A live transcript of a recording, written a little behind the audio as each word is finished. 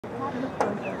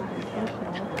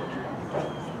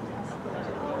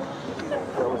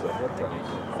was a hip run.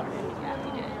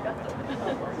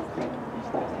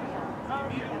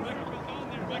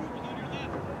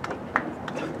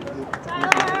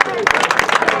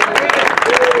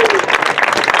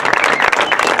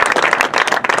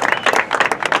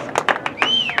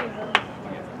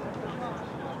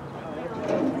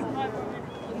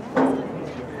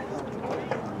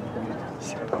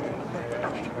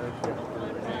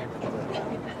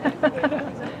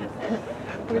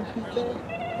 What did she say?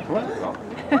 What?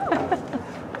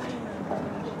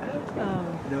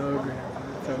 No,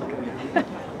 it's okay.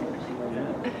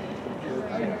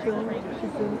 I feel like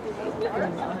she's in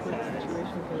an awkward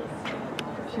situation because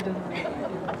she doesn't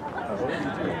know what to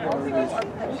do. She's got to go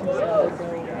friends with her.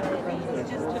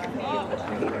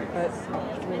 But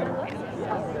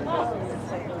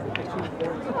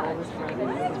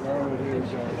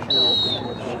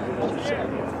when she's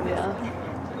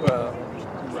yeah. Well.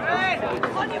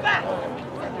 On your back!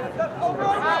 It's an over the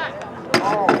back.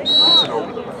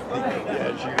 Yeah,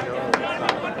 as you know,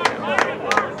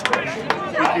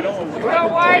 you don't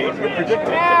predict it.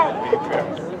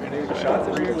 Shot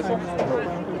 3 was I mean,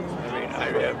 I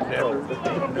have never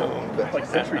known that. Like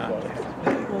century ball.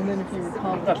 Well, and then if you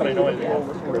recall, Not that I know anything.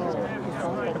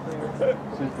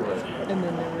 and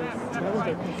then there was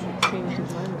another because he changed his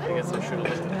mind before lunch and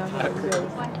didn't have it. He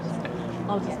goes,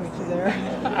 I'll just meet you there.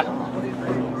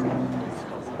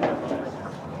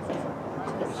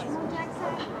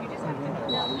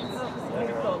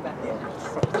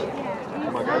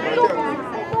 Come on,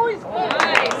 guys.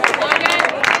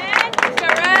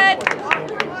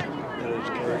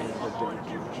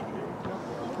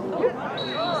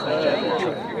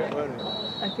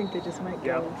 I think they just might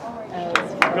go as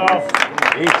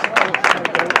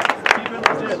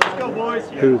Let's go, boys.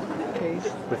 Who?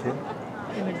 case With him?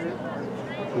 in a group.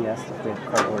 He asked if we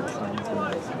have cardboard signs in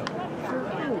this.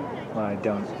 Well, I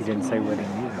don't. He didn't say what he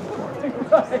needed them for.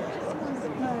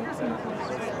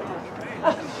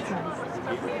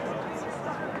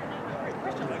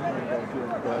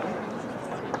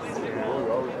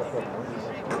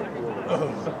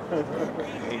 I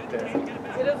hate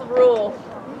that. It is a rule.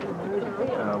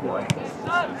 Oh boy.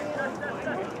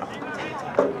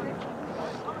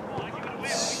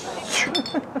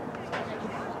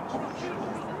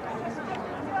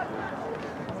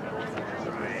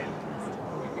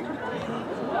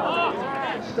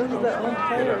 Those are their own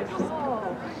players.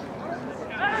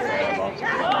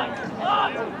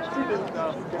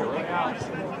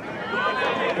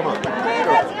 Come on.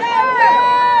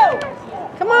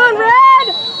 Come on, Red!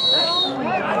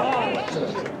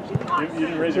 You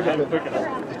didn't raise your hand quick enough.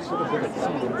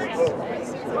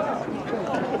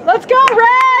 Let's go,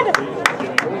 Red!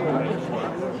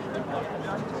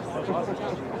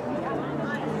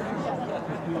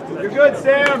 You're good,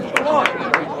 Sam. Come on.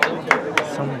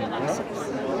 So many misses.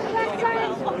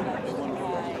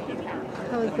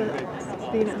 How is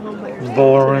that being at home by yourself?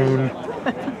 Boring.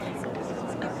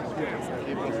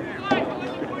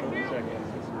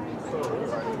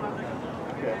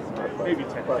 Maybe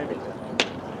 10. Maybe 10.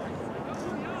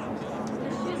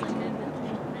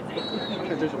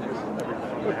 There's a whistle every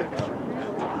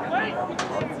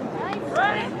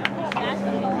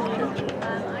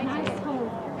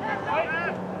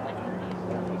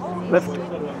Lift.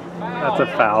 That's a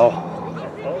foul.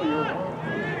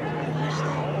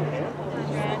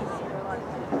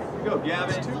 Go,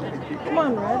 Gavin. Come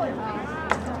on, Red.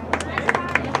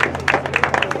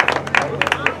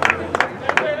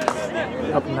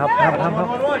 Up and up, up, up, up.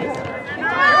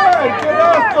 Good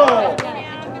hustle.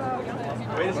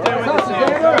 Way to stay with us,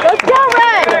 Sam. Let's go,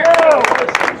 Red!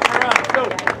 Go.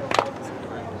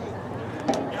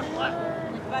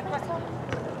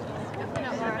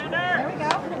 There we go.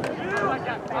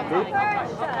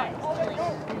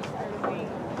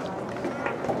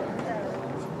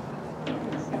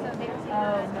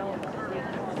 Oh, no.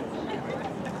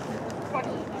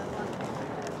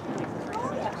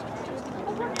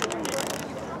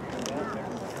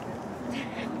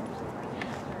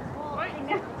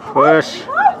 Push.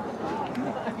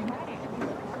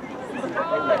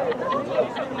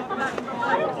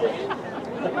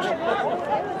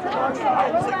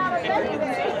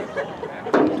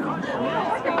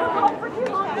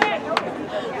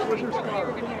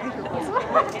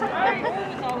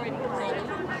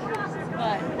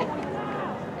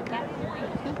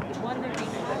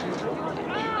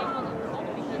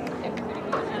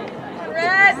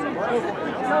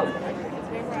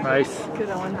 Nice. Good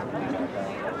on.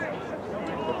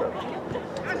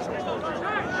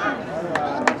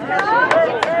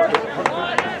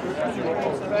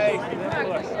 Hey.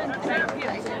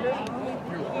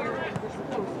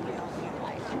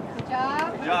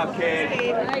 job,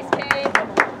 Cade. Nice, Cade.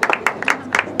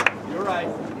 You're right.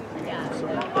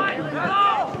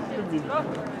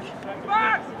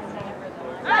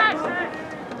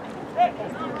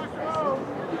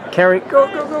 Carry. Go,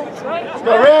 go, go. Let's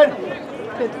go, Red.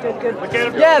 Good, good, good.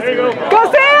 Yes! There you go.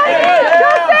 Go, Sam!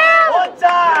 Go, Sam! One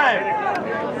time.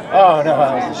 Oh, no,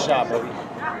 that was a shot, baby.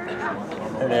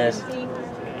 There it is. Can you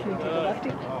take a lefty?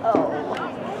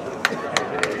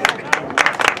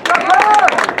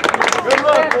 Good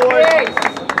luck, boys.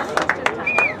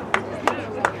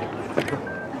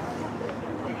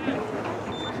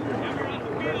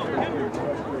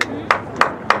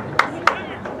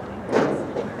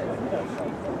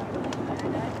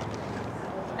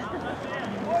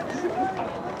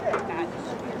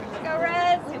 Go,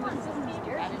 Reds.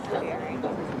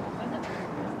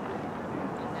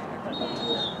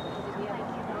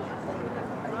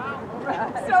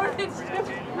 So did you.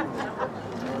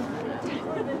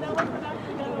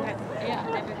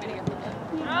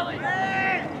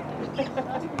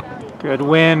 Good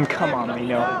win. Come on,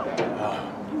 Reno.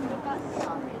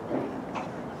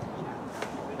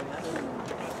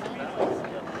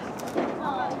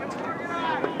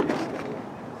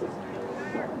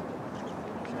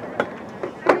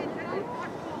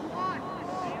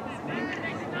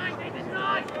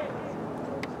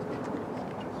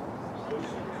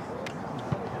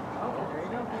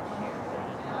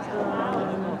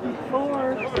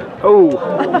 Oh.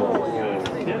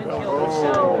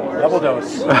 Double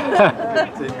dose. So,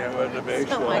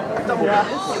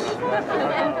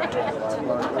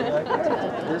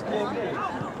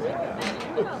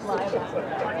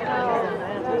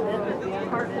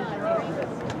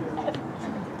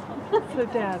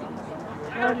 Dad,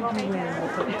 how did you win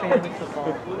with the family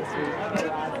football this week?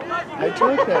 I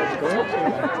told you I was going to.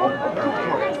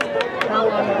 How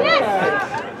long was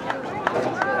that?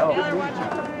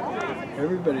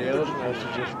 Everybody else must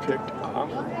have just picked off.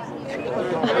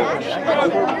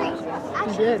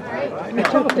 You did. You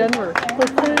took Denver.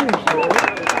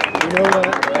 You know what?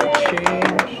 I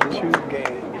changed 2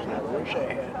 games. I wish I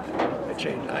had.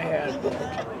 I had both.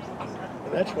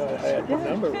 And that's why I had the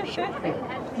number was so good.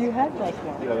 You had like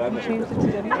one. You changed it to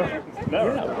Denver?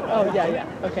 Yeah, Oh, yeah,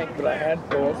 yeah. Okay. but I had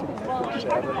both of them for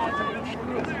 7. I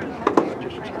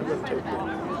just couldn't take one.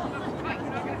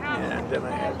 And then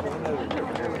I had one other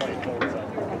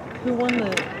Who won the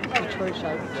Detroit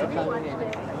Chicago game?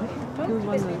 Who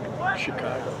won the...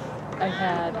 Chicago. I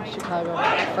had Chicago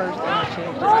first and I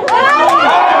changed it.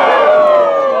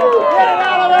 Get it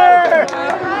out of there!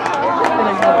 Then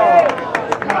I had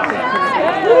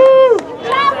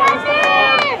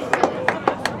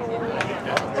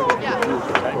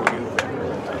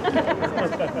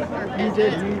You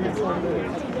did. You won the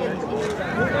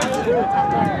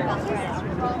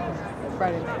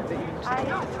Friday night that you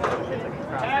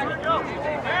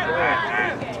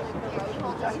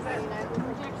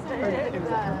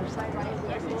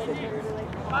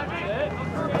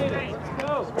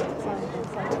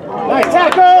Nice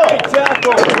tackle! Good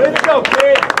tackle. Way to go,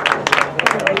 kid.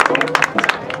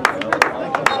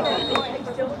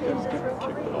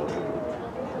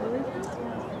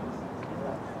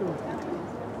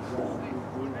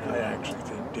 I actually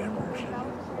think Denver should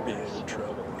be in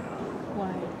trouble now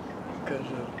Why? because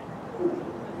of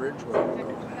Bridgewater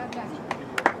going out.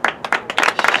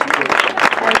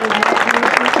 I was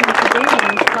not listening to the game. I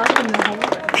was talking the whole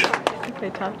I think they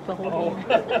talked the whole game.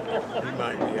 He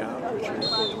might be out for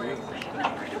 3 or 4 weeks.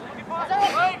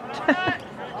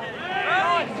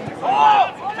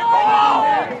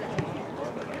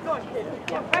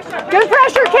 Good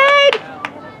pressure, Cade!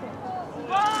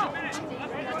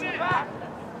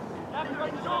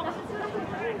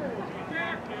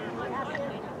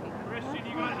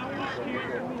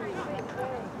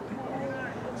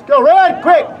 Let's go, Red,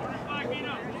 quick.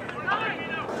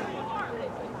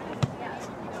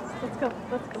 Let's go,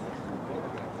 let's go.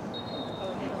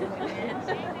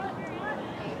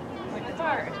 It's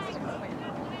hard.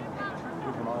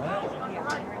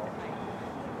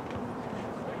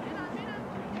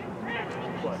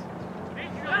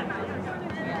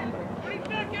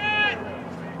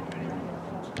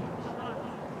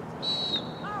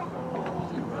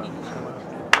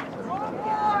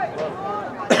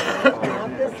 Not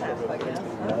this half, I guess.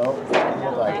 No,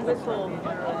 like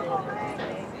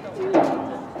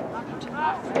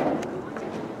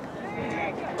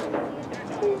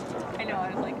I know, I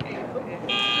was like,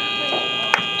 hey.